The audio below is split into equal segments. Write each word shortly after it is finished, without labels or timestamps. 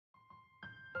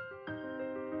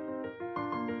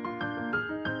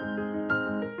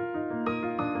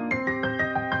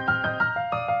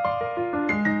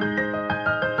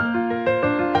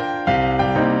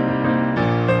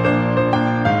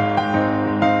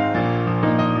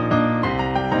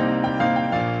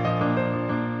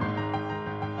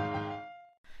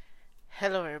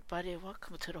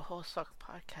to the Host Talk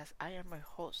podcast. I am your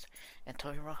host,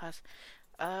 Antonio Rojas.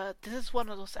 This is one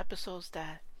of those episodes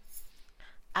that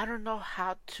I don't know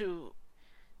how to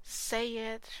say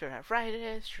it. Should I write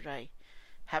it? Should I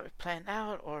have it planned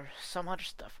out or some other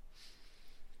stuff?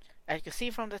 As you can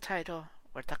see from the title,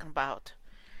 we're talking about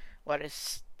what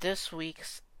is this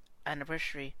week's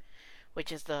anniversary,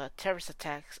 which is the terrorist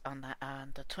attacks on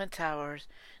the Twin Towers,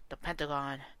 the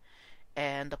Pentagon,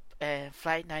 and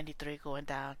Flight 93 going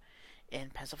down in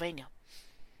Pennsylvania.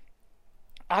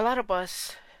 A lot of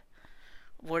us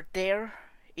were there,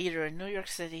 either in New York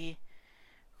City,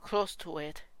 close to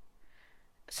it.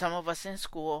 Some of us in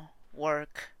school,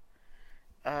 work,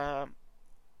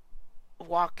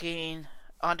 walking,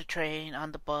 on the train,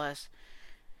 on the bus,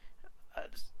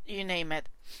 you name it.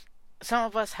 Some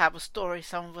of us have a story.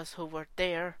 Some of us who were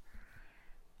there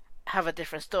have a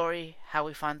different story, how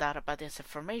we found out about this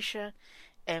information,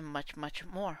 and much, much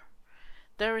more.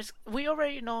 We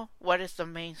already know what is the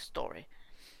main story.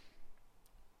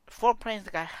 4 planes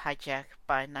got hijacked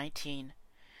by 19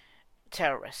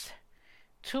 terrorists.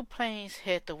 2 planes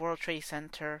hit the World Trade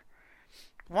Center.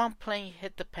 1 plane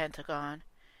hit the Pentagon,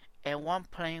 and 1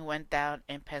 plane went down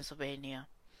in Pennsylvania.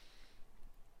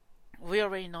 We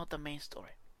already know the main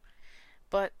story.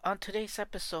 But on today's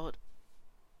episode,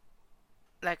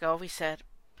 like I always said,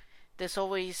 there's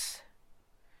always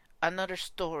another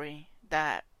story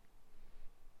that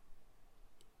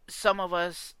some of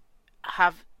us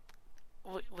have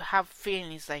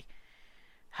feelings like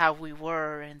how we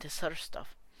were and this other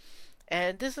stuff.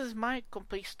 And this is my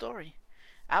complete story.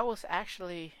 I was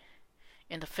actually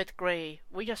in the 5th grade.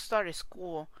 We just started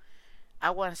school.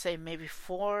 I want to say maybe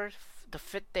the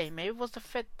 5th day. Maybe it was the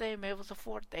 5th day, maybe it was the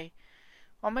 4th day.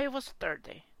 Or maybe it was the 3rd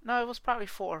day. No, it was probably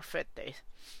 4 or 5th days.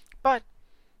 But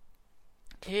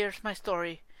here's my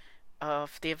story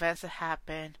of the events that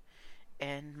happened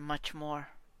and much more.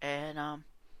 And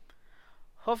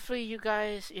hopefully you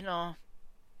guys,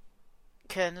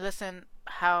 can listen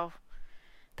how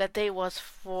that day was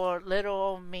for little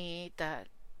old me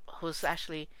who's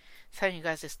actually telling you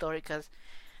guys this story, because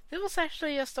this was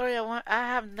actually a story I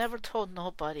have never told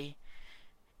nobody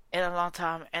in a long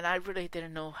time, and I really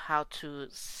didn't know how to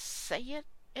say it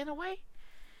in a way.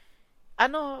 I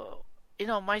know,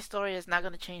 my story is not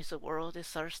going to change the world, this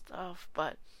sort of stuff,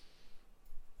 but,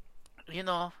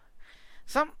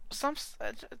 some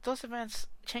those events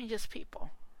changes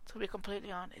people, to be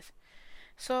completely honest.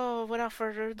 So, without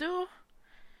further ado,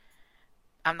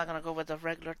 I'm not going to go with the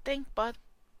regular thing, but,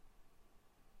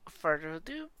 further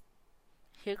ado,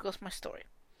 here goes my story.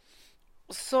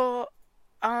 So,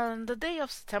 on the day of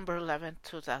September 11th,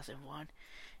 2001,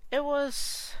 it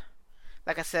was,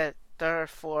 like I said, 3rd,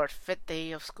 4th, 5th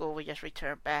day of school. We just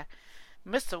returned back.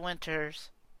 Mr. Winters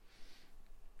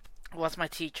was my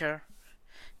teacher,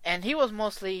 and he was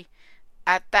mostly,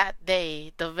 at that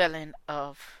day, the villain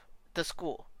of the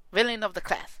school, villain of the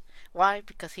class. Why?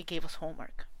 Because he gave us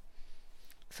homework.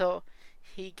 So,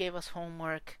 he gave us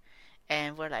homework,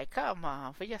 and we're like, come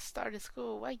on, we just started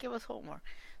school, why give us homework?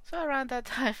 So around that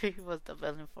time, he was the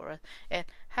villain for us. And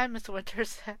hi, Mr.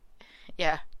 Winters.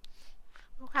 Yeah.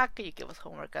 How can you give us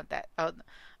homework on that?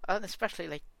 Especially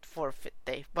like for 5th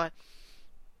day. But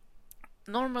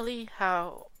normally,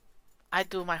 how I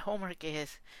do my homework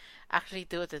is actually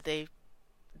do it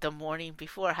the morning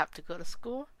before I have to go to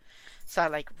school. So I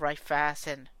like write fast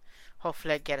and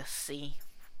hopefully I get a C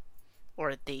or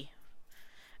a D.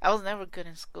 I was never good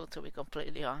in school, to be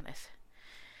completely honest.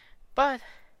 But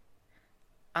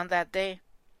on that day,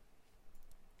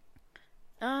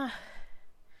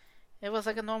 it was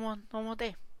like a normal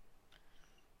day.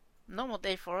 Normal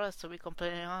day for us, to be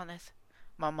completely honest.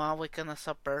 My mom waking us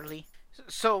up early,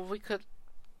 so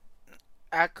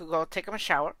I could go take a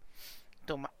shower,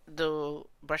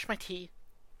 brush my teeth,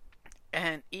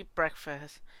 and eat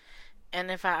breakfast.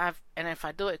 And if I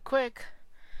do it quick,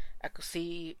 I could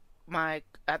see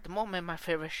at the moment my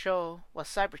favorite show was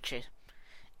Cyberchase.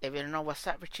 If you don't know what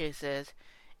Cyberchase is,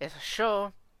 it's a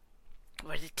show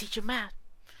where they teach you math,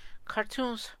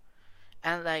 cartoons,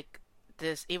 and like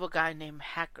this evil guy named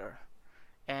Hacker,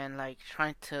 and like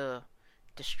trying to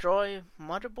destroy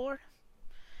motherboard.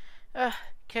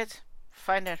 Kids,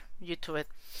 find it, YouTube it.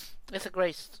 It's a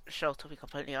great show, to be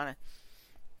completely honest.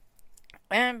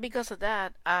 And because of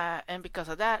that,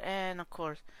 and of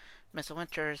course, Mr.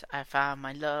 Winters, I found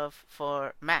my love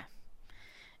for math,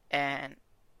 and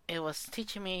it was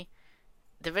teaching me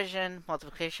division,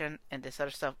 multiplication, and this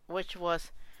other stuff, which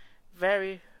was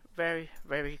very, very,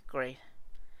 very great.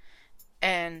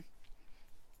 And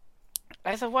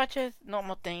as I watch it,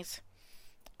 normal things,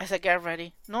 as I get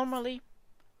ready, normally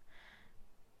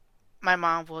my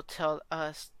mom will tell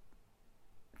us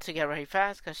to get ready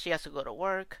fast because she has to go to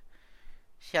work.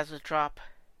 She has to drop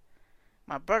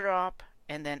my brother up,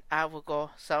 and then I will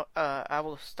go. So I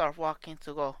will start walking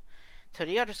to go to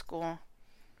the other school.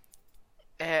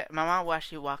 My mom will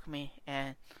actually walk me,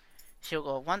 and she'll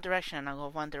go one direction, and I'll go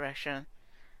one direction,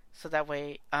 so that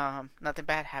way nothing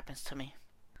bad happens to me.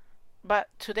 But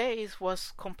today's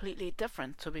was completely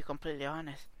different, to be completely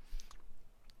honest.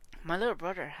 My little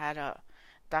brother had a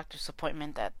doctor's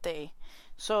appointment that day,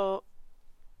 so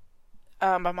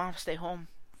my mom stayed home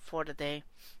for the day.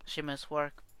 She missed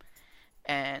work,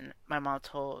 and my mom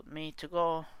told me to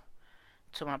go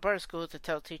to my brother's school to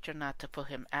tell the teacher not to put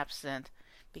him absent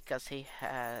because he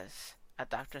has a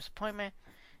doctor's appointment,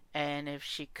 and if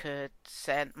she could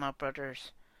send my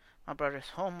brother's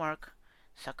homework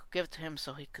so I could give it to him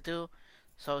so he could do.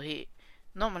 So he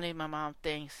normally my mom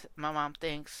thinks,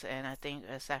 and I think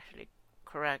it's actually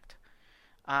correct.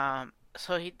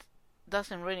 So he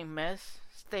doesn't really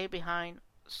stay behind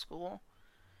school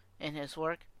in his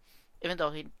work, even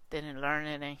though he didn't learn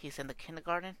it and he's in the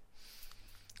kindergarten.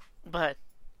 But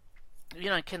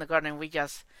in kindergarten we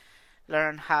just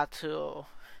learn how to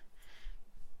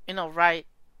write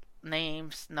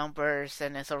names, numbers,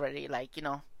 and it's already like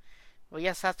we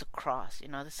just have to cross,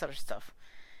 this sort of stuff.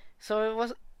 So it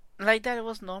was like that. It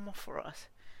was normal for us.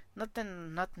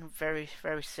 Nothing very,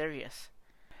 very serious.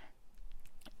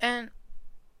 And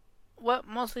what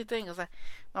mostly thing is like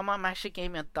my mom actually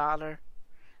gave me $1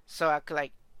 so I could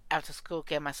like after school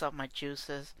get myself my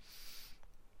juices,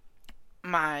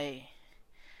 my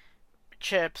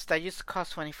chips that used to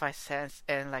cost 25 cents,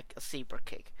 and like a zebra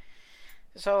cake.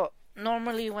 So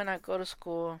normally when I go to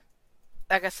school,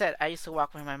 like I said, I used to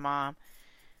walk with my mom,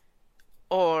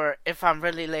 or if I'm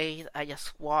really late, I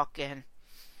just walk in.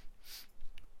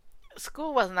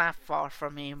 School was not far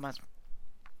from me.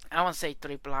 I won't say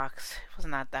 3 blocks. It was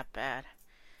not that bad.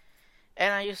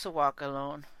 And I used to walk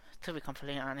alone, to be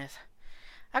completely honest.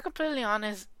 I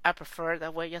prefer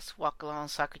that way, just walk alone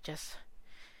so I could just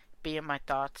be in my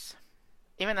thoughts.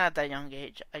 Even at that young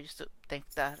age, I used to think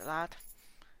that a lot.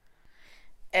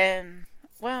 And,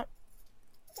 well,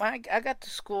 when I got to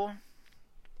school,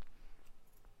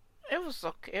 it was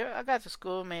okay. I got to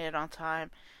school, made it on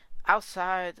time.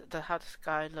 Outside, how the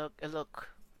sky looked, it looked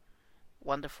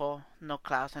wonderful. No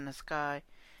clouds in the sky.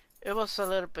 It was a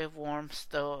little bit warm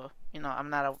still. I'm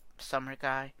not a summer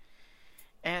guy.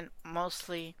 And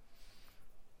mostly,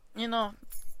 the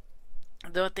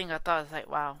only thing I thought is like,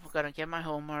 wow, we're going to get my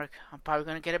homework. I'm probably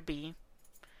going to get a B.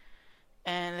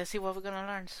 And let's see what we're going to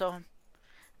learn. So,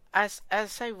 as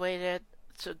I waited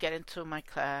to get into my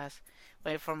class,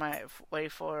 wait for my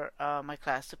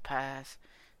class to pass,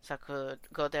 so I could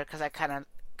go there because I kind of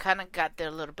got there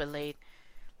a little bit late.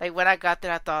 Like when I got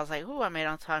there, I thought I was like, "Ooh, I made it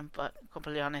on time," but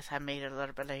completely honest, I made it a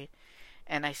little bit late.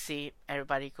 And I see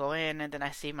everybody go in, and then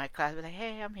I see my class be like,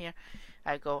 "Hey, I'm here."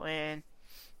 I go in,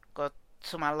 go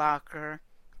to my locker,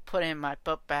 put in my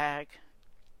book bag,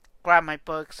 grab my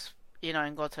books,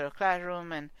 and go to the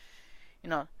classroom, and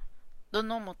the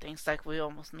normal things like we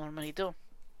almost normally do.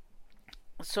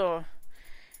 So,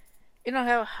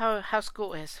 how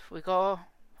school is. We go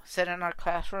sit in our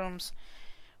classrooms.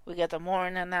 We get the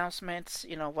morning announcements.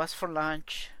 What's for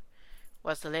lunch,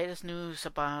 what's the latest news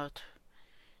about,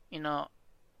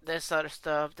 this other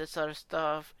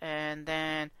stuff, and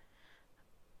then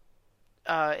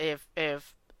if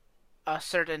a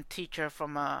certain teacher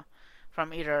from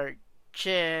either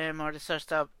gym or this other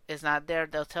stuff is not there,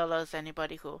 they'll tell us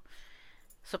anybody who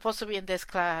supposed to be in this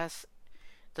class,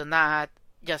 do not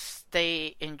just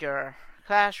stay in your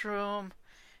classroom.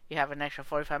 You have an extra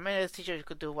 45 minutes. Teacher, you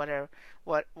could do whatever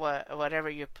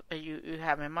you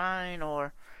have in mind,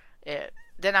 or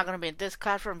they're not going to be in this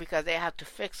classroom because they have to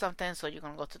fix something, so you're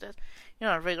going to go to this,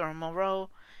 rigmarole.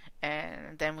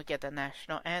 And then we get the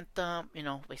national anthem.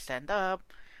 We stand up,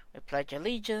 we pledge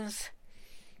allegiance,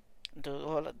 do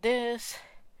all of this,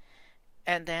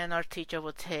 and then our teacher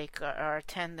will take our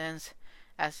attendance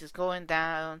as it's going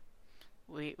down.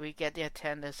 We get the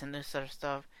attendance and this sort of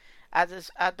stuff.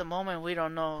 At the moment, we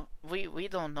don't know. We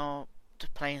don't know the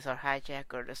planes are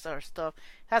hijacked or this sort of stuff. It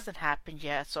hasn't happened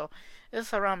yet. So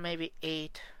it's around maybe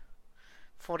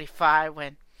 8:45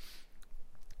 when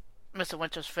Mr.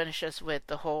 Winters finishes with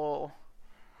the whole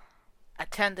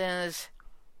attendance,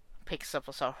 picks up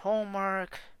us our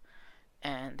homework,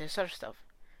 and this sort of stuff.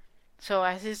 So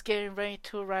as he's getting ready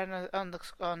to write on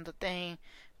the thing,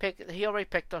 he already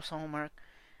picked us homework.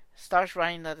 Starts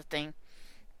writing the thing.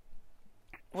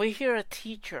 We hear a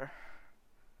teacher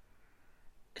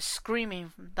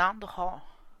screaming from down the hall,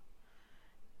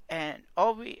 and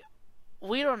we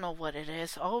don't know what it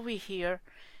is. All we hear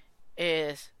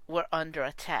is we're under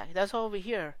attack. That's all we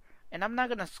hear. And I'm not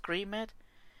gonna scream it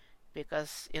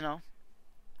because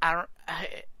I don't.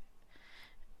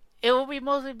 It will be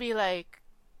mostly be like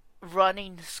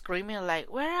running, screaming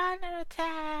like we're under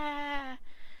attack.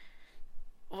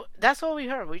 That's all we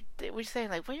heard. We saying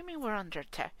like, what do you mean we're under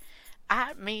attack?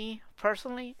 Me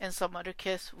personally and some other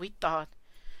kids, we thought,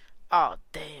 oh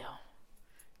damn,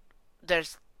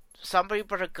 there's somebody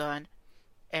brought a gun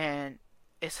and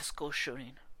it's a school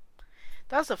shooting.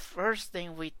 That's the first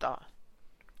thing we thought.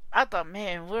 I thought,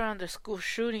 man, we're under school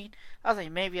shooting. I was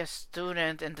like, maybe a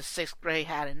student in the 6th grade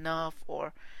had enough,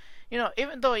 or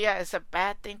even though yeah, it's a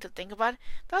bad thing to think about,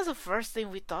 that's the first thing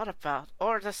we thought about.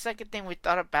 Or the second thing we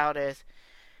thought about is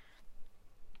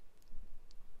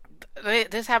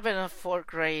this happened in 4th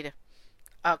grade.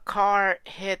 A car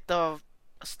hit the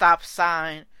stop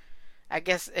sign. I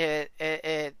guess it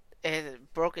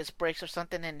broke its brakes or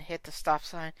something and hit the stop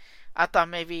sign. I thought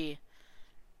maybe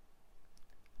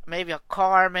a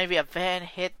car, maybe a van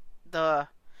hit the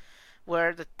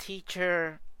where the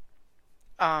teacher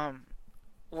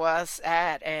was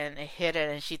at, and it hit it,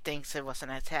 and she thinks it was an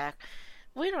attack.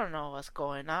 We don't know what's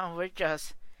going on. We're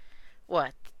just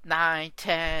 9,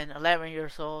 10, 11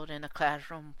 years old in a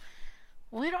classroom.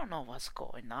 We don't know what's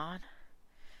going on.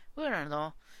 We don't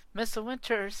know. Mr.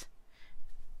 Winters,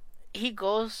 he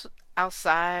goes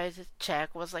outside to check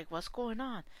what's going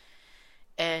on.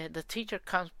 And the teacher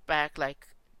comes back like,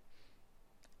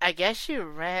 I guess she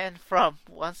ran from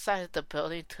one side of the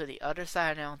building to the other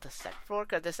side on the 2nd floor,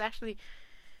 because there's actually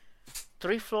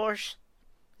 3 floors.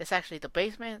 It's actually the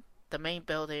basement, the main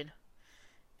building,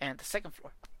 and the 2nd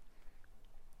floor.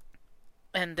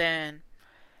 And then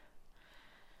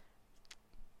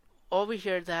over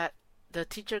here that the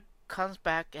teacher comes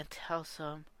back and tells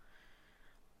him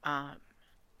a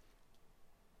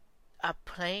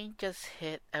plane just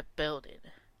hit a building.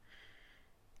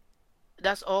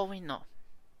 That's all we know.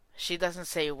 She doesn't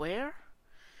say where,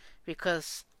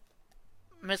 because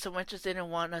Mr. Winters didn't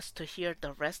want us to hear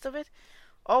the rest of it.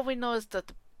 All we know is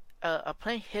that a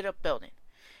plane hit a building,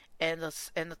 and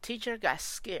the teacher got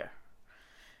scared.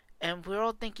 And we're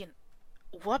all thinking,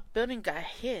 what building got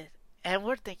hit? And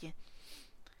we're thinking,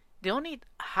 the only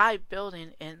high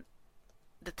building in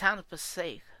the town of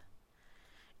Passaic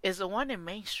is the one in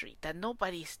Main Street that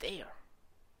nobody's there.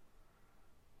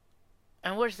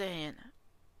 And we're saying,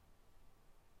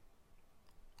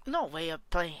 no way a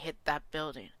plane hit that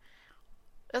building.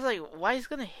 It's like, why is it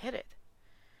gonna hit it?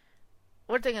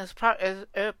 We're thinking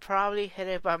it probably hit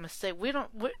it by mistake. We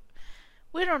don't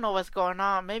know what's going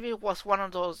on. Maybe it was one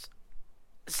of those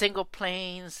single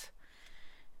planes,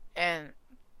 and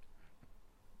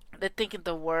they're thinking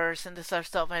the worst and this other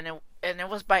stuff, and it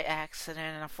was by accident.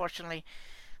 And unfortunately,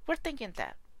 we're thinking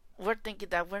that. We're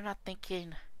not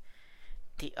thinking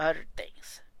the other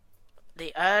things.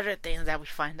 The other things that we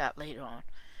find out later on.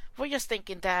 We're just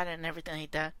thinking that and everything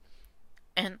like that.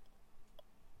 And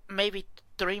maybe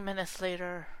 3 minutes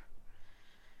later,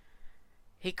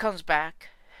 he comes back,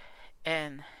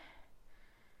 and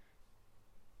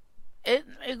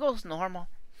it goes normal.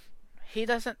 He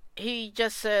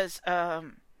just says,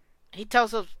 he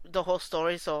tells us the whole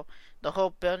story. So the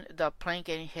whole the plane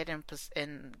getting hit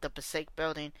in the Passaic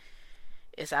building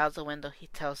is out the window. He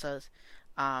tells us,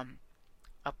 a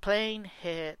plane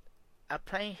hit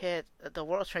the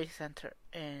World Trade Center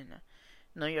in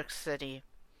New York City.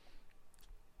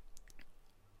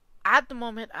 At the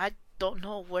moment, I don't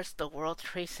know where's the World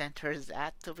Trade Center is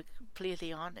at, to be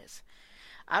completely honest.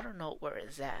 I don't know where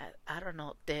it's at. I don't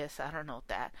know this. I don't know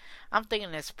that. I'm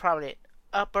thinking it's probably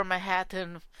Upper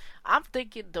Manhattan. I'm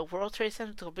thinking the World Trade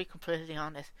Center, to be completely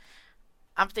honest.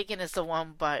 I'm thinking it's the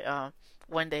one by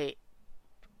when they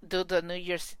do the New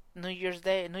Year's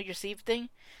Eve thing,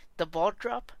 the ball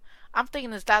drop. I'm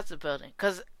thinking that's the building,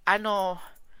 because I know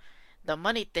the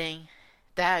money thing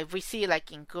that we see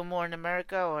like in Good Morning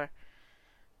America or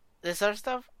this other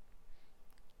stuff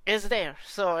is there.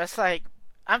 So it's like,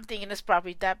 I'm thinking it's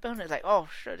probably that building. It's like, oh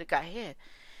sure, it got hit.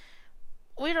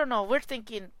 We don't know. We're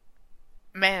thinking,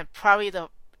 man, probably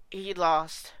he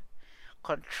lost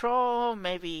control.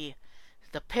 Maybe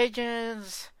the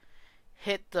pigeons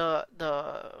hit the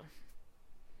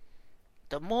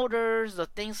motors, the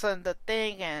things on the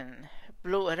thing, and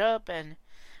blew it up. And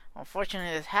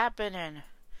unfortunately, this happened. And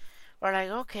we're like,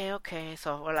 okay.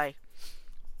 So we're like,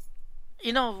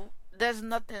 there's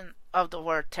nothing of the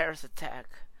word terrorist attack.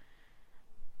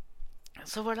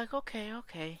 So we're like,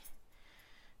 okay.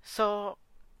 So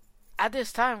at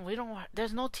this time,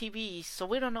 there's no TV, so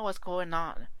we don't know what's going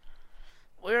on.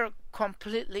 We're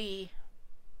completely,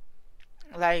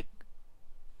 like,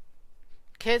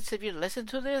 kids, if you listen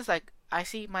to this, like, I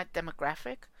see my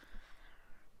demographic.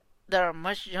 that are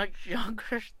much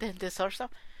younger than this sort of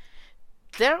stuff,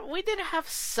 we didn't have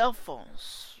cell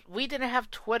phones. We didn't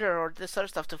have Twitter or this other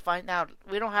stuff to find out.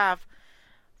 We don't have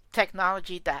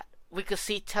technology that we could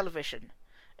see television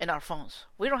in our phones.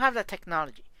 We don't have that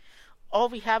technology. All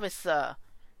we have is a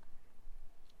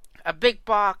big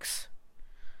box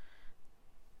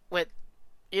with,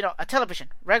 a television,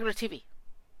 regular TV.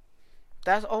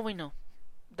 That's all we knew.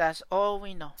 That's all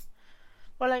we know.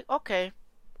 We're like, okay,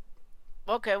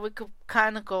 we could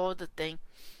kind of go with the thing.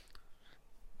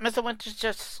 Mr. Winters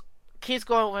just keeps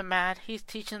going with Matt. He's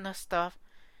teaching us stuff.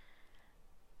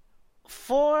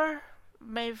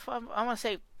 Maybe I'm gonna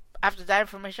say after that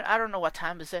information, I don't know what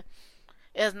time is it.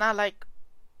 It's not like,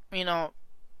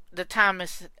 the time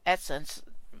is essence.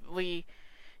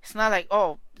 It's not like,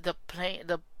 oh, the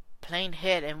plane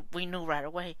hit and we knew right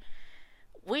away.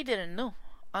 We didn't know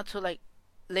until like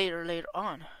later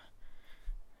on.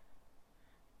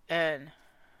 And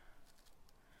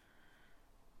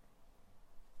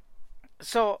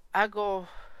so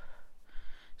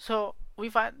we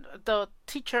find the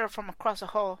teacher from across the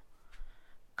hall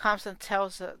comes and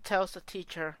tells the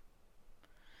teacher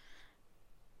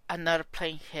another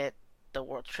plane hit the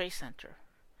World Trade Center.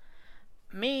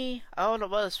 All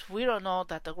of us, we don't know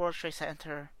that the World Trade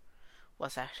Center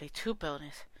was actually two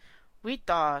buildings. We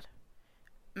thought,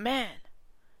 man,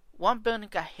 one building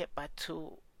got hit by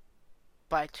two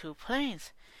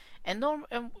planes. And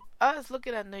us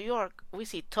looking at New York, we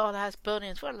see tall ass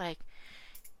buildings. We're like,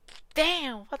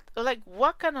 damn,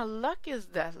 what kind of luck is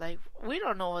that? Like, we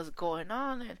don't know what's going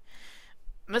on. And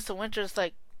Mr. Winters,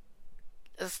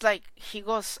 it's like he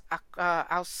goes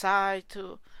outside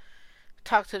to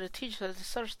talk to the teacher and this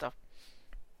sort of stuff.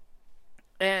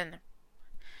 And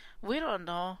we don't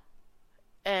know.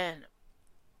 And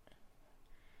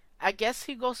I guess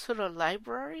he goes to the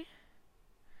library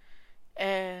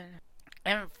and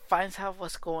finds out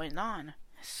what's going on.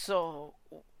 So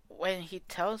when he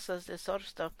tells us this sort of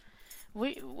stuff,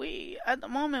 we at the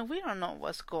moment we don't know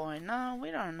what's going on.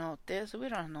 We don't know this. We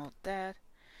don't know that.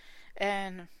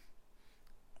 And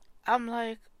I'm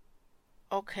like,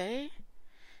 okay.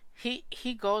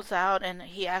 He goes out and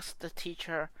he asks the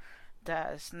teacher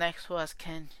that's next to us,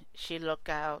 can she look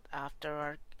out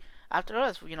after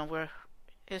us? We're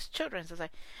his children. So it's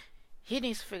like he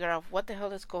needs to figure out what the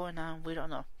hell is going on. We don't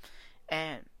know.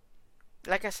 And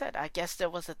like I said, I guess there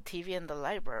was a TV in the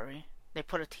library. They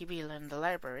put a TV in the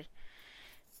library,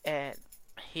 and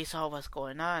he saw what's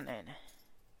going on.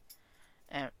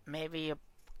 And maybe a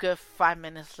good 5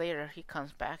 minutes later, he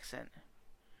comes back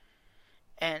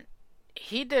and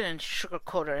he didn't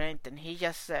sugarcoat or anything. He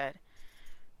just said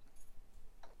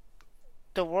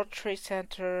the World Trade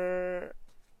Center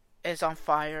is on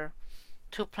fire.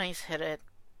 Two planes hit it,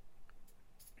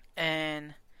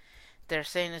 and they're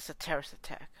saying it's a terrorist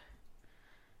attack.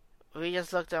 We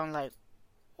just looked at him like,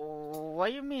 what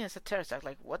do you mean it's a terrorist attack?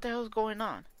 Like, what the hell is going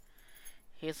on?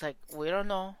 He's like, we don't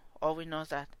know. All we know is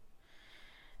that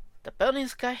the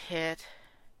buildings got hit.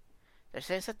 They're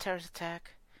saying it's a terrorist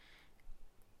attack.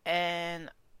 And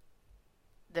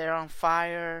they're on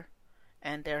fire.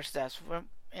 And there's that.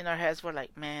 In our heads, we're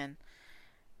like, man,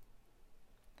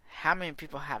 how many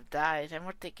people have died? And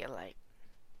we're thinking, like,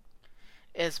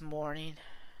 it's morning.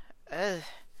 Yeah,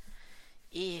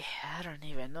 I don't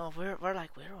even know. We're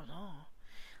like, we don't know.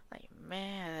 Like,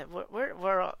 man,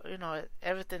 we're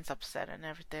everything's upset and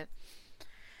everything.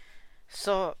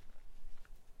 So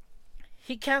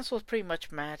he cancels pretty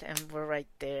much mad, and we're right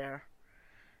there.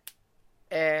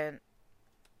 And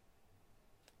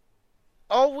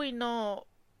all we know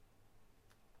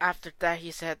after that,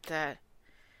 he said that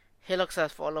he looks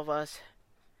at all of us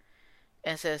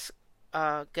and says,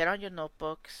 get on your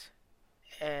notebooks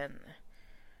and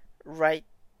write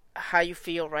how you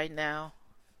feel right now,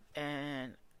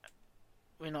 and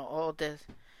all this.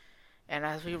 And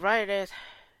as we write it,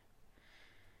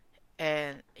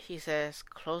 and he says,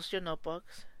 close your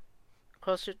notebooks,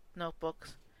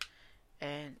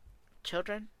 and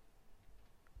children,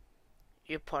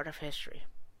 you're part of history.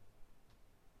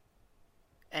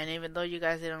 And even though you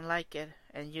guys didn't like it,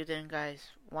 and you didn't guys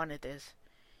wanted this,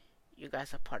 you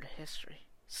guys are part of history.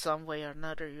 Some way or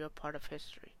another, you're part of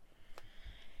history.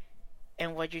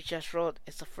 And what you just wrote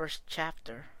is the first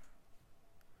chapter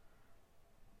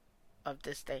of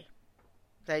this day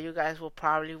that you guys will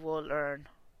learn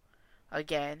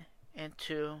again in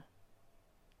 2-3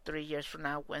 years from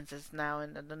now, when it's now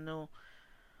in the new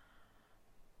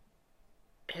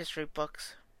history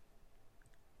books.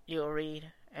 You'll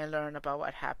read and learn about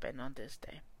what happened on this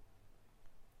day.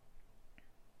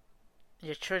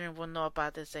 Your children will know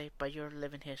about this day, but you're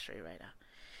living history right now.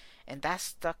 And that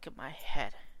stuck in my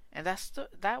head. And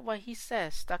that what he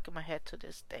says stuck in my head to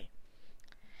this day.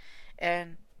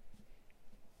 And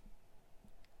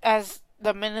as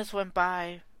the minutes went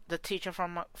by, the teacher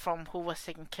from who was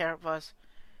taking care of us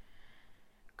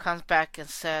comes back and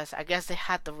says, I guess they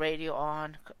had the radio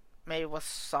on, maybe it was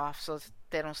soft so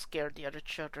they don't scare the other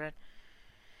children.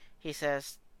 He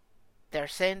says, they're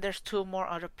saying there's 2 more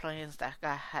other planes that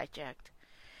got hijacked.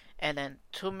 And then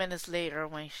 2 minutes later,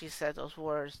 when she said those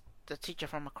words, the teacher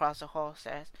from across the hall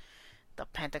says, the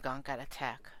Pentagon got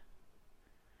attacked.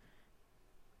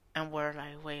 And we're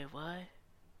like, wait, what?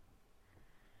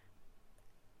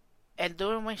 And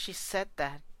during when she said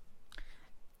that,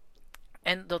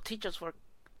 and the teachers were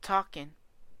talking,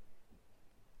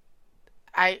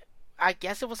 I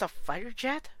guess it was a fighter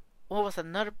jet, or it was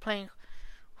another plane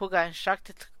who got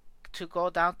instructed to go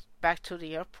down back to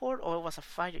the airport, or it was a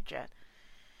fighter jet,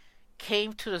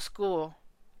 came to the school,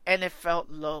 and it felt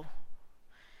low.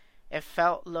 It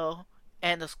felt low,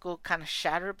 and the school kind of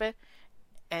shattered a bit,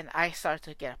 and I started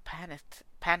to get a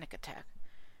panic attack.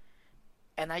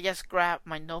 And I just grabbed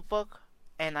my notebook,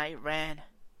 and I ran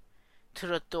to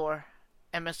the door,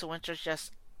 and Mr. Winters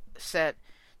just said,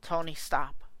 Tony,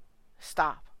 stop.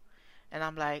 Stop. And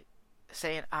I'm like,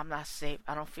 saying, I'm not safe.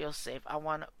 I don't feel safe. I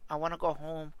want to go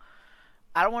home.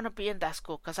 I don't want to be in that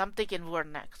school, because I'm thinking we're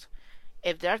next.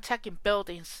 If they're attacking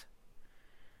buildings,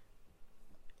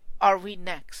 are we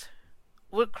next?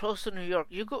 We're close to New York.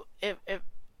 You go if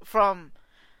from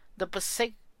the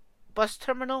Passaic bus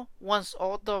terminal, once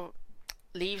all the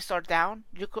leaves are down,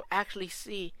 you could actually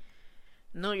see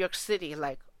New York City,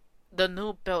 like the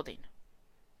new building.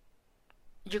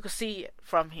 You could see it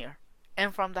from here.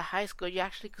 And from the high school, you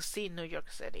actually could see New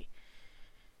York City.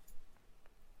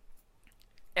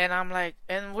 And I'm like,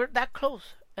 and we're that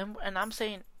close. And I'm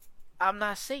saying, I'm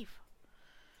not safe.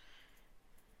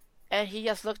 And he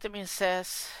just looked at me and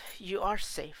says, you are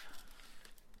safe.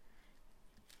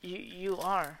 You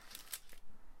are.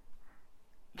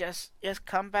 Just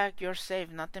come back, you're safe.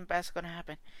 Nothing bad's gonna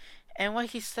happen. And when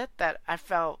he said that, I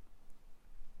felt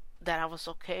that I was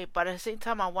okay. But at the same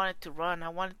time, I wanted to run. I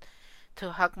wanted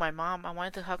to hug my mom. I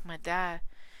wanted to hug my dad.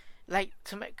 Like,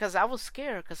 because I was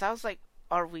scared. Because I was like,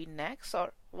 are we next?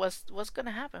 Or what's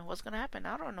gonna happen? What's gonna happen?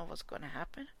 I don't know what's gonna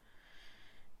happen.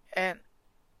 And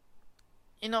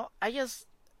I just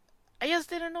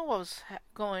didn't know what was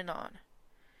going on.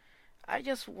 I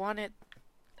just wanted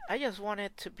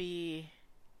to be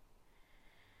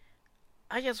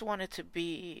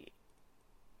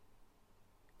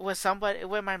with somebody,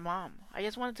 with my mom. I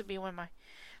just wanted to be with my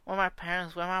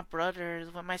parents, with my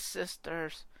brothers, with my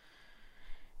sisters.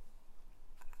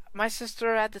 My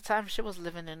sister at the time, she was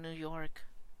living in New York.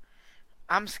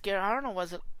 I'm scared. I don't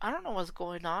know what's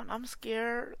going on. I'm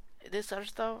scared. This other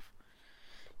stuff.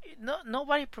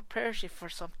 Nobody prepares you for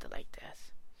something like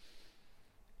this.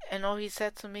 And all he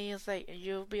said to me is like,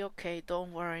 "You'll be okay.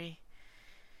 Don't worry."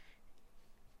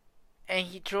 And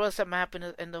he drew us a map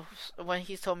when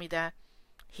he told me that,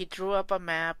 he drew up a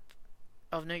map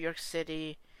of New York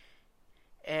City.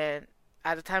 And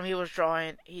at the time he was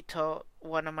drawing, he told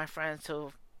one of my friends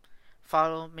to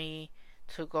follow me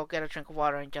to go get a drink of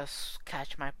water and just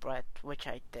catch my breath, which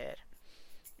I did.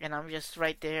 And I'm just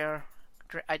right there.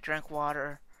 I drank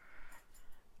water.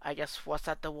 I just was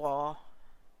at the wall.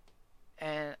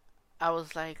 And I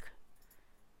was like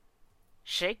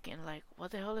shaking, like,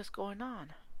 what the hell is going on?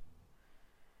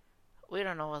 We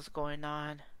don't know what's going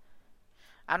on.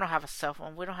 I don't have a cell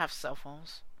phone. We don't have cell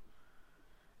phones.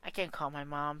 I can't call my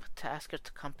mom to ask her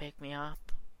to come pick me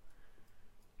up.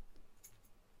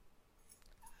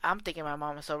 I'm thinking my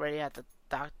mom is already at the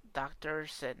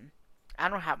doctor's, and I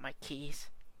don't have my keys.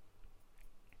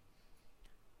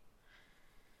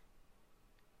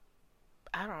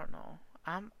 I don't know.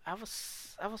 I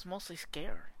was mostly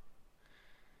scared.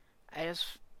 I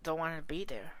just don't want to be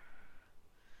there.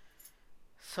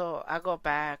 So I go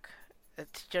back. The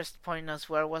teacher's pointing us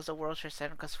where was the World Trade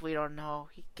Center, because we don't know.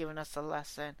 He giving us a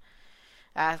lesson.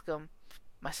 I ask him,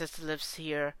 my sister lives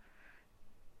here.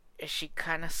 Is she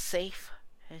kind of safe?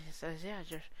 And he says, yeah,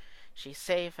 she's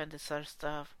safe and this other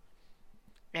stuff.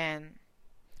 And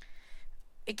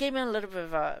it gave me a little bit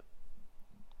of a,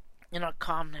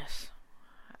 calmness.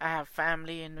 I have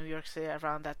family in New York City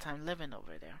around that time living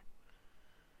over there.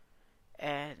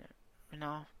 And,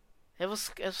 it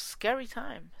was a scary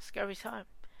time.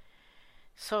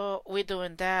 So we're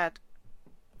doing that.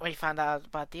 We found out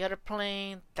about the other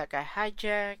plane that got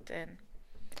hijacked, and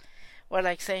we're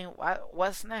like saying,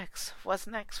 what's next? What's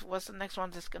next? What's the next one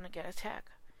that's gonna get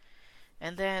attacked?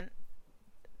 And then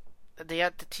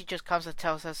the teacher comes and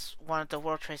tells us one of the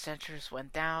World Trade Centers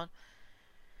went down.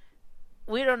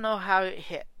 We don't know how it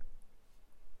hit.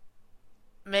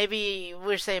 maybe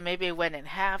we're saying maybe it went in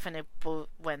half and it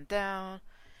went down.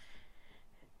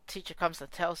 Teacher comes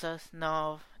and tells us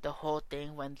no, the whole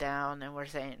thing went down, and we're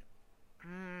saying,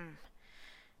 hmm.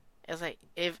 It's like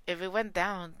if it went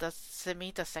down, does it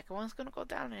mean the second one's gonna go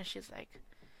down? And she's like,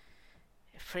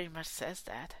 it pretty much says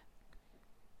that.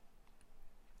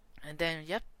 And then,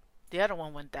 yep, the other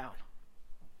one went down.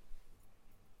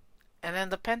 And then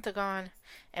the Pentagon,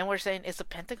 and we're saying, is the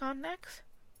Pentagon next?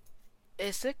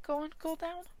 Is it going to go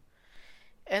down?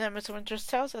 And then Mr. Winters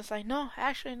tells us, like, no,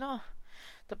 actually, no.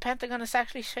 The Pentagon is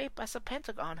actually shaped as a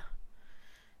pentagon.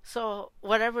 So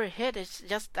whatever it hit, it's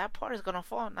just that part is going to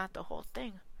fall, not the whole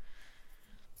thing.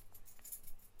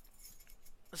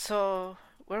 So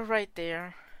we're right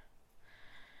there.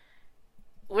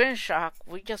 We're in shock.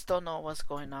 We just don't know what's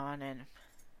going on. And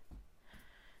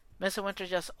Mr. Winter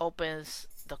just opens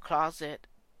the closet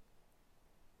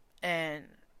and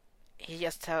he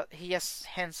just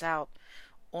hands out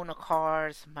Uno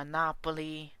cards,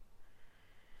 Monopoly,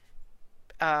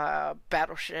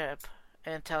 Battleship,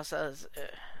 and tells us,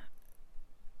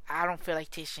 I don't feel like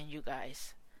teaching you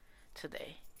guys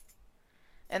today.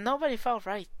 And nobody felt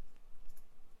right.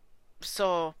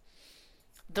 So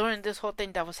during this whole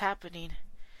thing that was happening,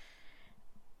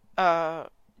 the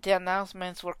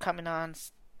announcements were coming on,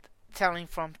 telling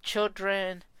from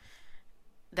children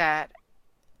that,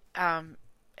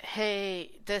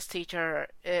 hey, this teacher,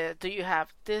 do you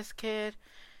have this kid?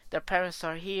 Their parents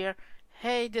are here.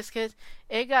 Hey, this kid.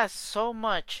 It got so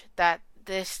much that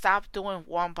they stopped doing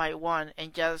one by one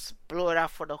and just blew it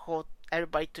out for the whole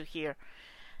everybody to hear.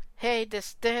 Hey,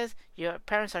 this, your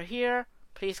parents are here.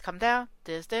 Please come down.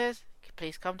 This,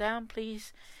 please come down,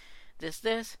 please.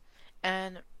 This.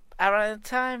 And around the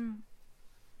time,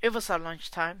 it was our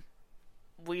lunchtime.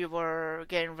 We were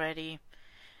getting ready,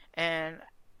 and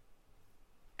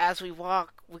as we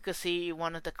walked, we could see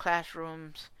one of the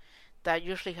classrooms that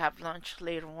usually have lunch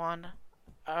later on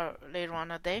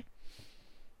a day.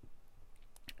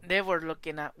 They were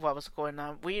looking at what was going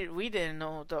on. We didn't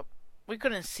know we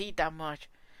couldn't see that much.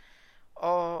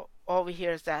 All we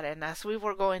hear is that, and as we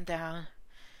were going down,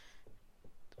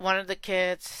 one of the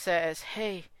kids says,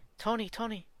 "Hey, Tony,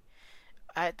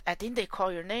 I think they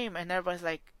call your name," and everybody's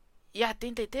like, "Yeah, I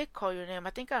think they did call your name. I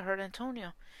think I heard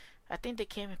Antonio. I think they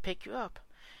came and picked you up."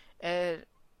 And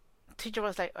the teacher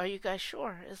was like, "Are you guys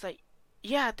sure?" It's like,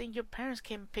 "Yeah, I think your parents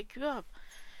came and picked you up."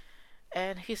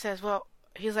 And he says, "Well,"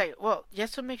 he's like, "Well,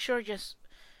 just to make sure, just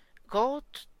go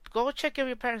check if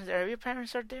your parents are there. If your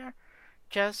parents are there,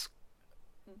 just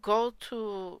go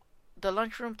to the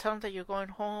lunchroom. Tell them that you're going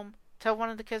home. Tell one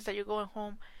of the kids that you're going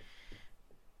home."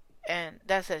 And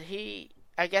that's it.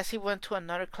 I guess he went to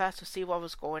another class to see what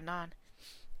was going on.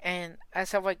 And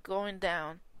as I was going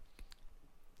down,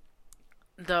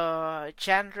 the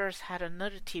janitors had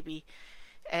another TV,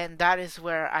 and that is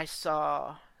where I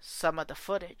saw some of the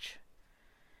footage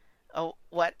of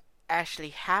what actually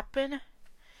happened.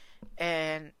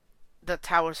 And the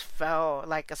towers fell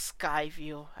like a sky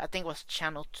view. I think it was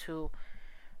channel 2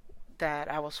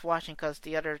 that I was watching, because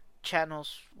the other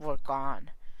channels were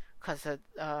gone, because the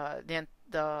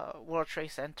World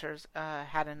Trade Centers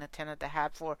had an antenna that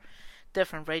had for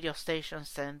different radio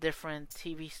stations and different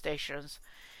TV stations,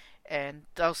 and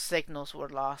those signals were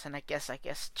lost. And I guess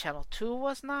channel 2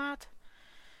 was not,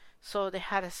 so they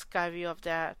had a sky view of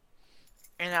that.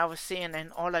 And I was seeing,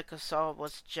 and all I could saw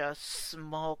was just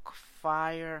smoke,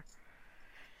 fire,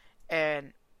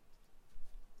 and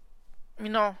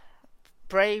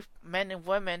brave men and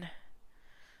women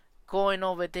going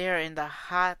over there in the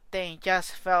hot thing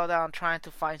just fell down trying to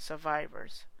find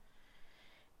survivors.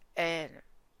 And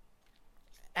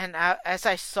as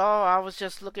I saw, I was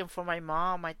just looking for my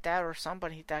mom, my dad, or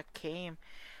somebody that came,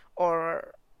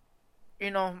 or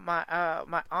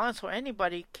my aunts or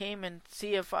anybody came and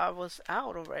see if I was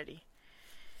out already,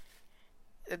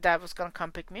 that was gonna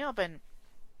come pick me up. And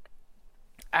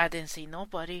I didn't see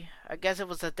nobody. I guess it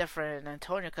was a different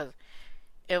Antonio, because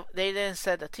they didn't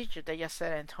say the teacher, they just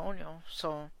said Antonio.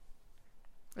 So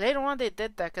later on they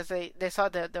did that, because they saw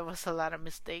that there was a lot of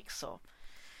mistakes. So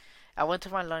I went to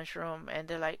my lunchroom, and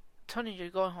they're like, "Tony, you're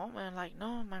going home?" And I'm like,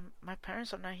 "No, my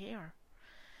parents are not here."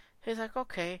 He's like,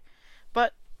 "Okay."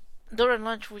 But during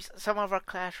lunch, some of our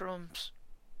classmates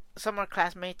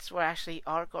were actually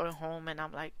going home, and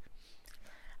I'm like,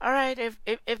 "All right, if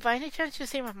by any chance you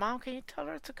see my mom, can you tell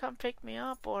her to come pick me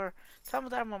up, or tell me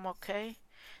that I'm okay?"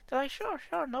 They're like, sure,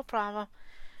 no problem.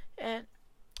 And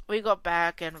we go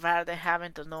back, and rather than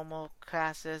having the normal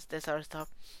classes, this other stuff,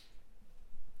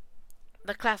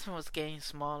 the classroom was getting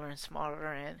smaller and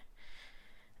smaller, and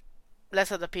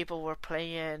less of the people were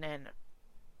playing, and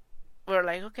we're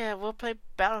like, okay, we'll play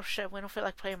Battleship. We don't feel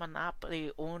like playing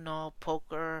Monopoly, Uno,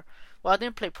 poker. Well, I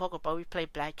didn't play poker, but we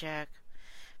played blackjack,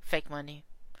 fake money,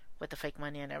 with the fake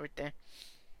money and everything.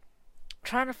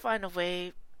 Trying to find a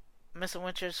way. Mr.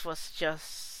 Winters was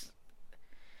just,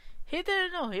 he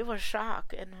didn't know. He was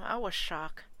shocked, and I was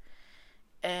shocked.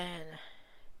 And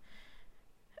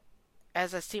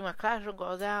as I see my classroom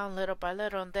go down little by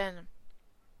little,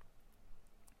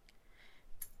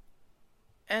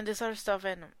 and this other stuff,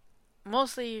 and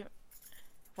mostly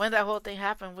when that whole thing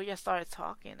happened, we just started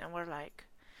talking, and we're like,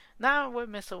 not with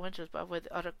Mr. Winters, but with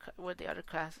the other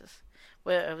classes,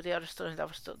 with the other students that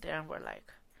were still there, and we're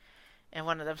like, and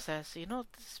one of them says, you know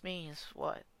what this means?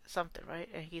 What? Something, right?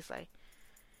 And he's like,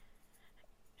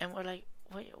 and we're like,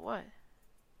 wait, what?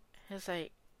 He's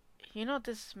like, you know what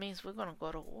this means? We're gonna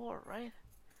go to war, right?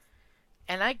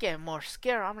 And I get more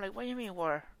scared. I'm like, what do you mean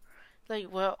war? Like,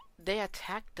 well, they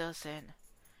attacked us, and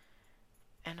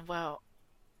well,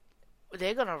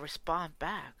 they're gonna respond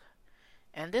back,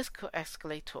 and this could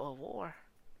escalate to a war.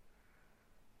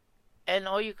 And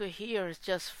all you could hear is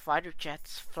just fighter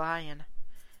jets flying,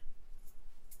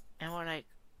 and we're like,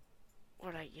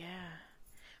 yeah.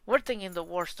 We're thinking the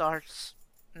war starts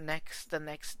the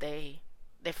next day.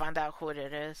 They find out who it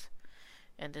is,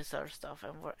 and this other stuff,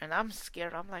 and I'm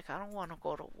scared. I'm like, I don't want to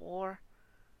go to war.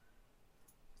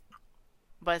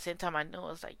 But at the same time, I knew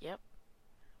I was like, yep,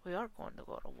 we are going to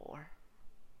go to war.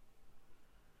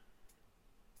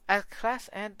 As class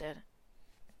ended,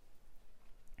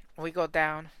 we go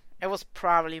down. It was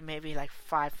probably maybe like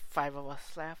five of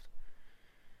us left.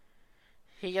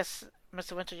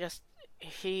 Mr. Winter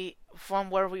he, from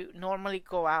where we normally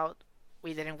go out,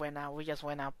 we didn't went out. We just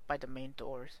went out by the main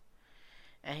doors.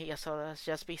 And he just told us,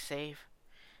 just be safe.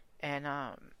 And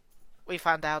we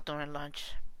found out during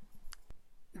lunch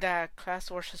that class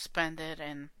was suspended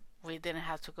and we didn't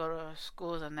have to go to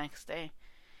school the next day.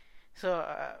 So,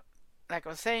 like I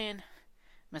was saying,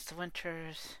 Mr.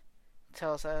 Winters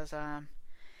tells us,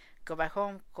 go back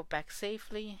home, go back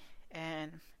safely.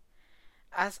 And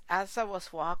as I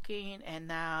was walking, and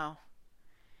now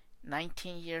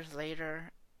 19 years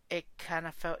later, it kind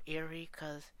of felt eerie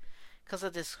because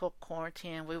of this whole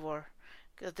quarantine.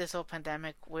 This whole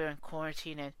pandemic, we were in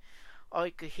quarantine, and all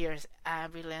you could hear is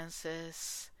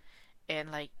ambulances,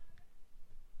 and like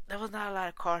there was not a lot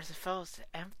of cars. It felt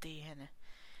empty, and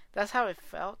that's how it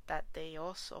felt that day.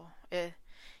 Also, it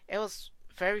was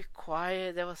very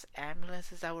quiet. There was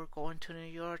ambulances that were going to New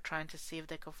York trying to see if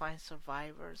they could find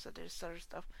survivors or this sort of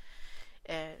stuff,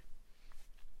 and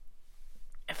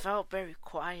it felt very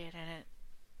quiet. And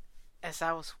as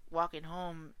I was walking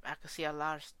home, I could see a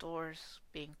lot of stores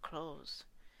being closed,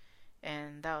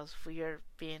 and that was weird,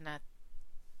 being at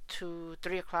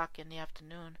 3 o'clock in the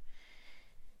afternoon.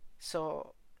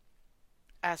 So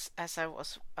as I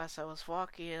was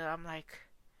walking, I'm like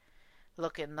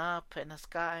looking up in the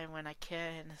sky, and when I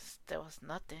can, there was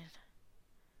nothing,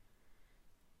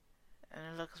 and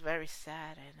it looks very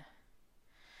sad. And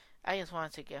I just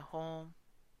wanted to get home.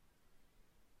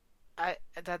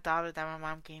 That dollar that my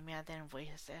mom gave me, I didn't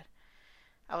waste it.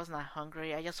 I was not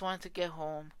hungry. I just wanted to get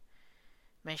home,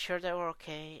 make sure they were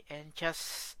okay, and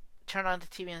just turn on the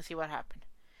TV and see what happened.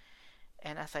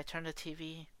 And as I turn the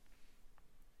TV,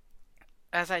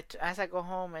 as I go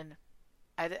home, and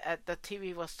the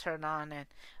TV was turned on, and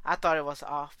I thought it was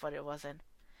off, but it wasn't.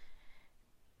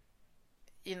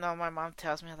 My mom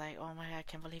tells me like, "Oh my God, I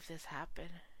can't believe this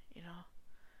happened." You know,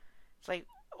 it's like,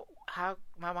 how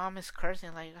my mom is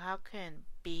cursing, like, how can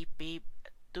beep beep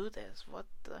do this? What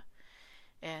the?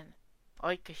 And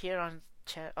all you could hear on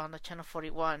the channel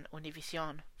 41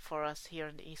 Univision for us here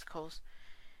in the East Coast,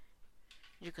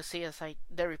 you could see us like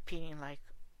they're repeating like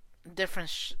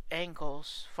different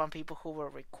angles from people who were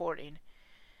recording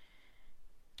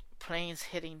planes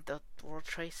hitting the World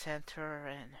Trade Center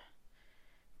and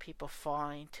people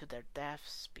falling to their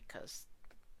deaths because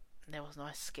there was no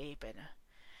escape.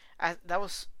 And that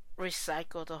was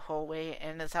recycled the whole way.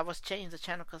 And as I was changing the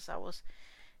channel, because I was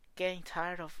getting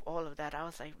tired of all of that, I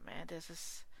was like, man,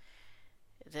 this,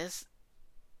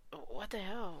 what the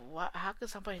hell? How could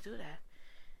somebody do that?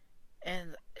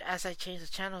 And as I changed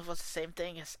the channel, it was the same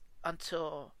thing as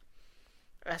until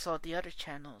I saw the other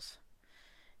channels,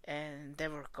 and they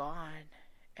were gone.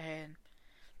 And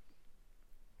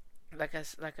like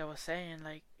I was saying,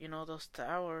 like, those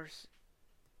towers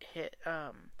hit.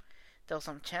 There were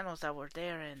some channels that were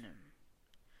there, and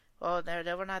well,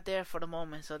 they were not there for the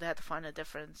moment, so they had to find a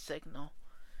different signal.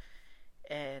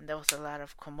 And there was a lot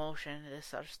of commotion and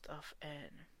this other stuff,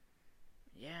 and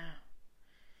yeah,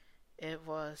 it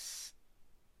was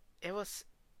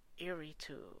eerie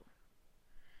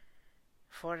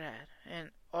for that. And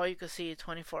all you could see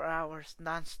 24 hours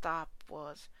non-stop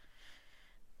was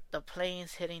the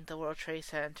planes hitting the World Trade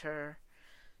Center.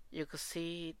 You could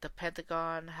see the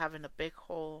Pentagon having a big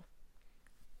hole,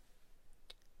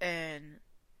 and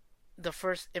the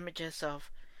first images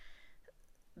of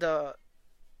the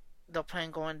the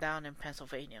plane going down in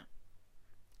Pennsylvania.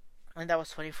 And that was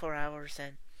 24 hours.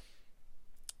 And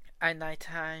at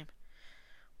nighttime,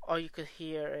 all you could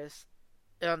hear is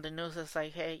on the news. It's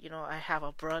like, hey, I have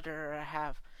a brother. I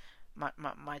have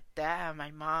my dad,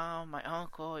 my mom, my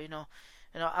uncle.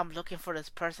 I'm looking for this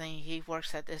person. He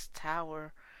works at this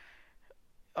tower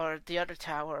or the other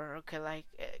tower. Okay, like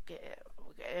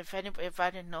if I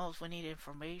didn't know, if we need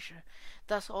information,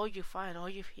 that's all you find. All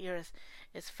you hear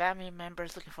is family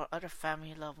members looking for other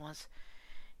family loved ones.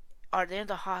 Are they in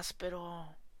the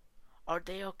hospital? Are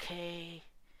they okay?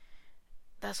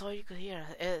 That's all you could hear.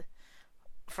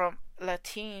 From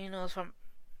Latinos,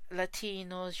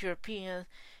 Europeans,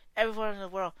 everywhere in the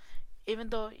world. Even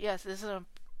though, yes, this is a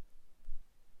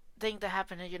thing that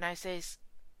happened in the United States,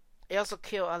 it also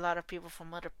killed a lot of people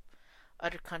from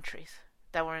other countries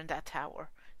that were in that tower,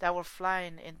 that were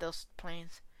flying in those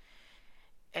planes,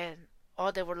 and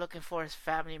all they were looking for is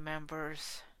family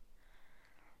members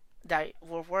that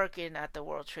were working at the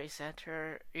World Trade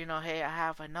Center. Hey, I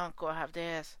have an uncle, I have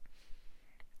this.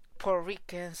 Puerto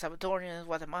Ricans, Salvadorians,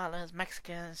 Guatemalans,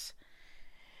 Mexicans,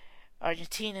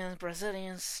 Argentinians,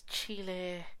 Brazilians,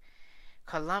 Chile,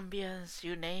 Colombians,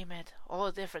 you name it.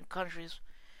 All different countries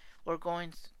were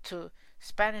going to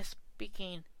Spanish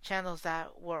speaking channels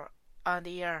that were on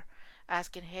the air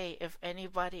asking, hey, if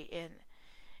anybody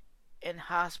in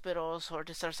hospitals or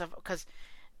this sort of stuff, because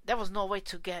there was no way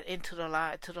to get into the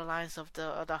lines of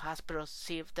the hospitals to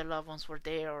see if their loved ones were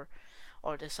there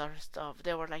or this other stuff.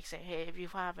 They were like saying, hey, if you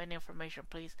have any information,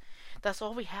 please. That's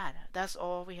all we had. That's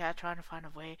all we had, trying to find a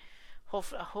way.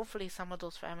 Hopefully some of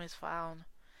those families found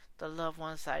the loved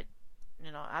ones that,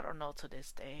 I don't know to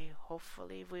this day.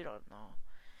 Hopefully, we don't know.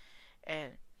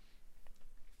 And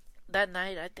that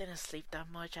night, I didn't sleep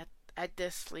that much. I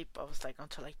did sleep, I was like,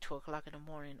 until like 2 o'clock in the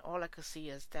morning. All I could see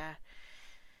is that.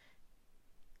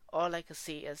 All I could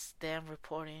see is them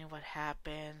reporting what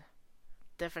happened.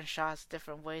 Different shots,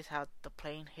 different ways how the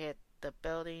plane hit the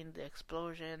building, the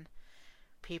explosion,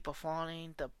 people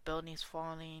falling, the buildings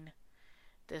falling,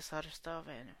 this other stuff.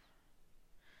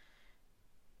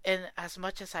 And as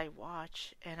much as I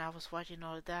watch, and I was watching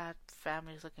all that,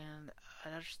 families looking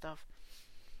at other stuff,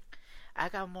 I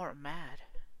got more mad.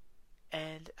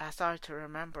 And I started to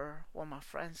remember what my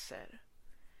friends said.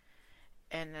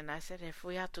 And then I said, if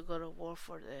we have to go to war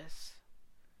for this,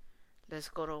 let's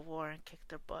go to war and kick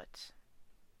their butts.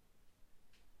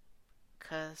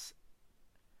 Cause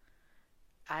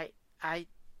I at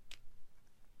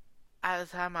the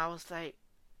time I was like,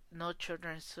 no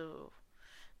children, so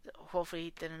hopefully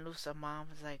he didn't lose a mom.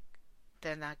 It's like,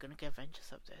 they're not gonna get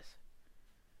vengeance of this.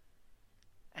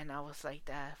 And I was like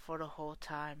that for the whole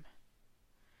time.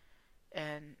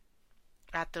 And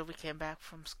after we came back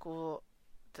from school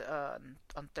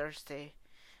on Thursday,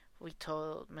 we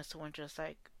told Mr. Winters,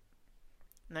 like,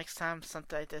 next time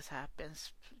something like this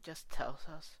happens, just tell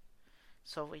us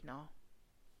so we know.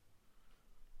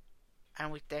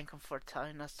 And we thank him for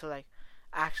telling us to, like,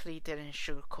 actually didn't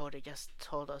sugarcoat it, just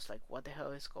told us like what the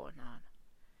hell is going on.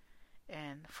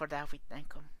 And for that we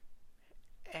thank him.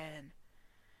 And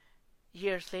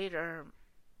years later,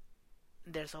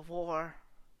 there's a war.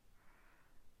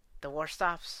 The war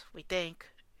stops, we think,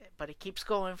 but it keeps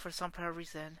going for some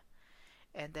reason.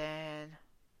 And then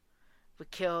we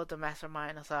killed the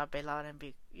mastermind Osama bin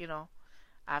Laden.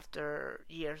 After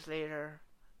years later,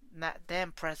 not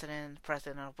then President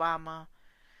Obama.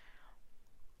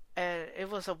 And it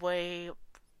was a way,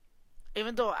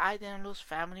 even though I didn't lose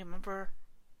family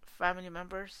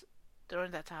members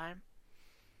during that time,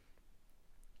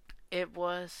 it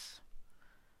was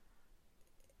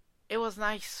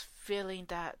nice feeling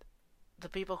that the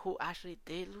people who actually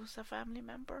did lose a family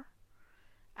member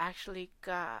actually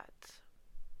got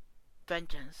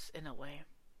vengeance in a way.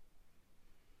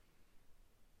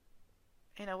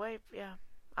 In a way, yeah,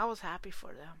 I was happy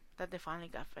for them that they finally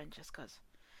got vengeance, because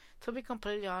to be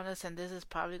completely honest, and this is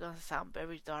probably going to sound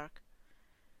very dark,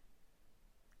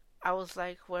 I was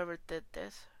like, whoever did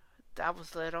this, that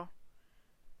was little,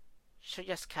 should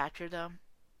just capture them.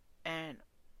 And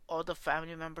all the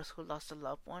family members who lost a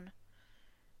loved one,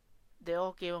 they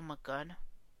all gave him a gun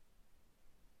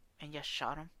and just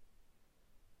shot him.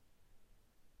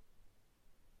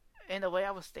 In a way, I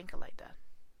was thinking like that.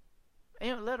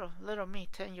 Even little me,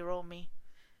 10-year-old me.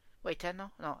 Wait, 10?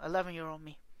 No, 11-year-old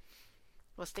me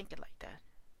was thinking like that.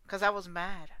 Because I was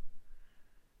mad.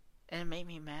 and it made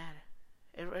me mad.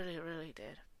 It really, really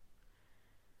did.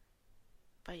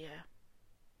 But yeah.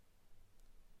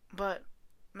 But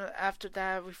after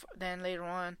that, then later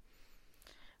on,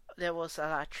 there was a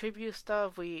lot of tribute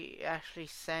stuff. We actually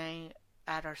sang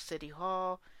at our city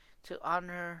hall to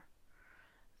honor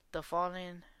the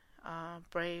fallen,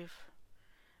 brave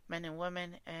men and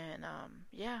women, and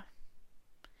yeah.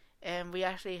 And we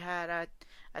actually had, I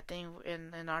think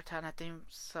in our town, I think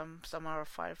some of our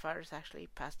firefighters actually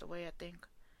passed away. I think,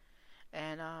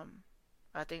 and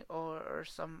I think or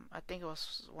some, I think it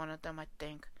was one of them. I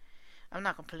think I'm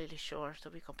not completely sure, to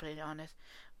be completely honest,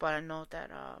 but I know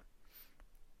that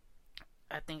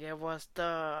I think it was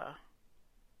the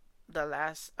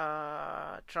last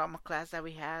drama class that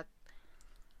we had.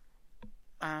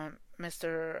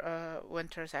 Mr.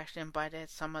 Winters actually invited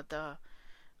some of the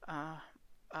uh,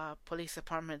 police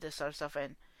department, this sort of stuff,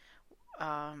 and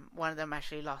one of them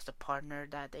actually lost a partner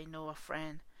that they knew, a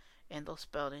friend in those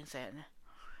buildings, and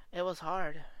it was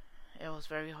hard. It was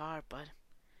very hard, but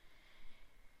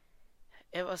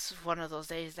it was one of those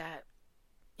days that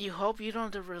you hope you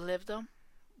don't relive them,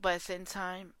 but at the same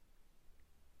time,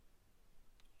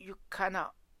 you kind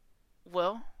of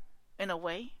will, in a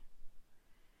way,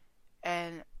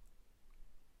 and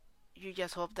you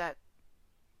just hope that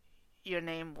your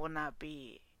name will not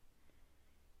be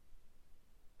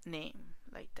named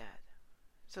like that,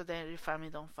 so that your family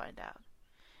don't find out.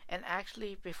 And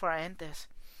actually, before I end this,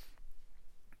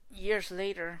 years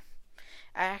later,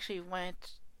 I actually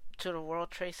went to the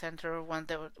World Trade Center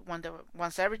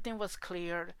once everything was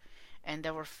cleared, and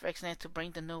they were fixing it to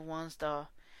bring the new ones. The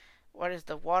what is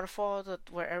the waterfall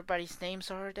where everybody's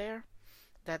names are there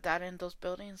that died in those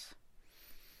buildings.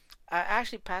 I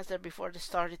actually passed there before they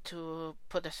started to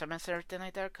put the cement and everything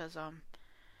like that, cause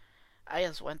I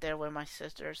just went there with my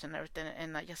sisters and everything,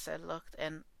 and I just said looked,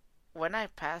 and when I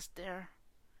passed there,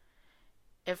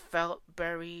 it felt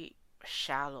very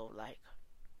shallow, like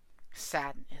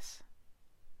sadness,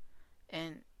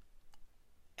 and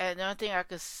the only thing I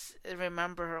could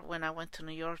remember when I went to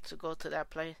New York to go to that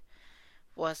place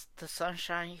was the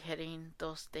sunshine hitting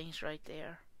those things right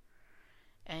there,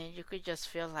 and you could just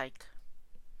feel like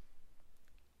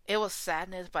it was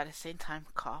sadness, but at the same time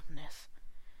calmness.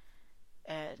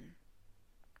 And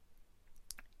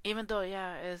even though,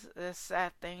 yeah, it's a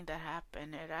sad thing that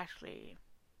happened, it actually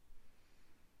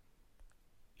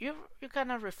you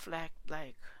kind of reflect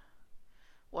like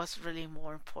what's really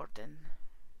more important.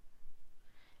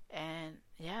 And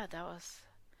yeah, that was,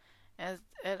 and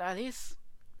at least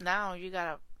now you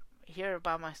gotta hear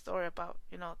about my story about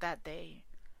that day.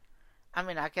 I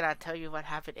mean, I cannot tell you what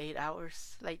happened 8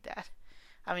 hours like that.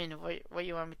 I mean, what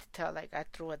you want me to tell? Like I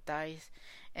threw a dice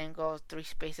and go three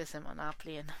spaces in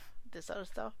Monopoly and this other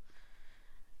stuff.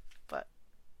 But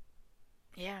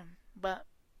yeah, but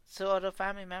so the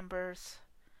family members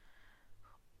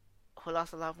who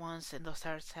lost a loved ones in those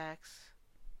heart attacks,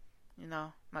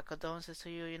 my condolences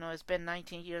to you. It's been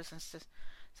 19 years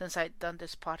since I've done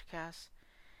this podcast,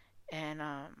 and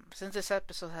since this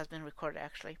episode has been recorded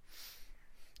actually,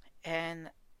 and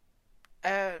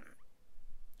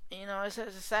it's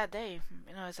a sad day.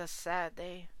 It's a sad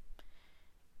day.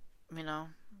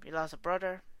 You lost a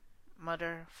brother,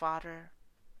 mother, father,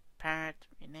 parent,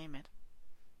 you name it.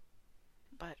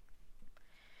 But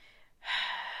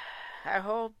I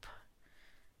hope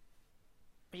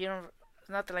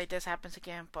nothing like this happens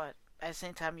again. But at the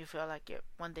same time, you feel like it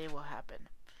one day will happen.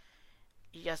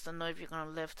 You just don't know if you're gonna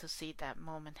live to see that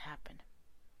moment happen.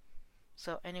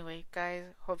 So anyway, guys,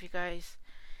 hope you guys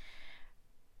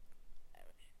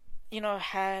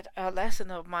had a lesson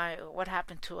of what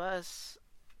happened to us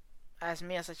as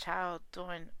me as a child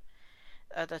during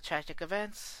the tragic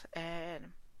events,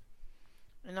 and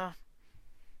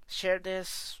share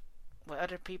this with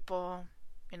other people.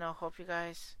 Hope you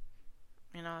guys,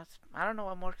 I don't know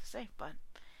what more to say, but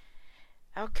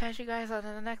I'll catch you guys on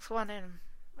the next one, and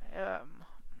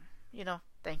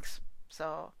thanks.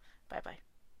 So bye bye.